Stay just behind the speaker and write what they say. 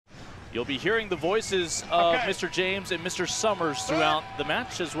You'll be hearing the voices of Mr. James and Mr. Summers throughout the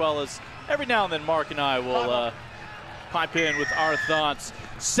match, as well as every now and then Mark and I will pipe in with our thoughts.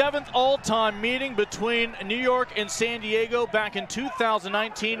 7th all-time meeting between New York and San Diego back in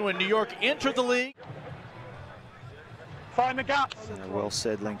 2019 when New York entered the league. Find the gaps. Well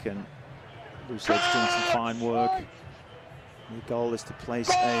said, Lincoln. Loosehead's doing some fine work. The goal is to place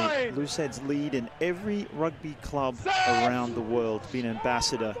a Loosehead's lead in every rugby club around the world, to be an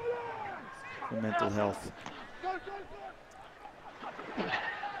ambassador for mental health.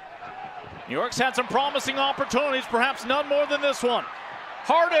 New York's had some promising opportunities, perhaps none more than this one.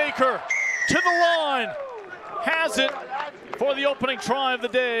 Hardacre to the line, has it for the opening try of the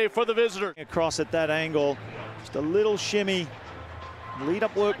day for the visitor. Across at that angle, just a little shimmy.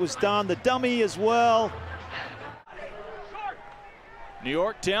 Lead-up work was done, the dummy as well. New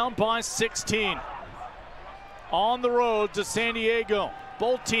York down by 16. On the road to San Diego.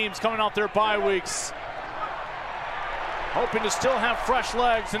 Both teams coming off their bye weeks, hoping to still have fresh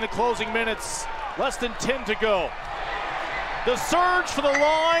legs in the closing minutes. Less than 10 to go. The surge for the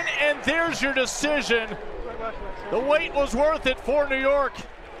line, and there's your decision. The wait was worth it for New York.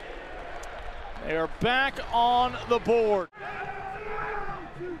 They are back on the board.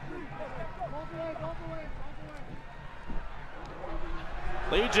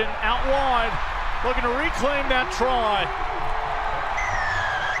 Legion out wide, looking to reclaim that try.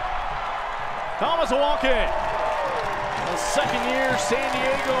 Thomas Awake, a second-year San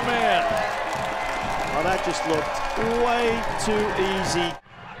Diego man. Oh, that just looked way too easy.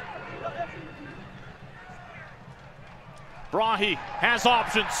 Brahe has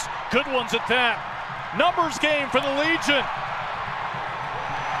options, good ones at that. Numbers game for the Legion.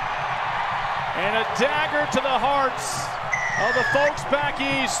 And a dagger to the hearts of the folks back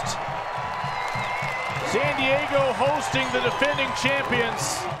east. San Diego hosting the defending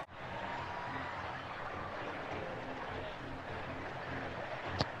champions.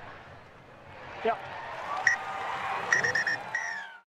 Yeah.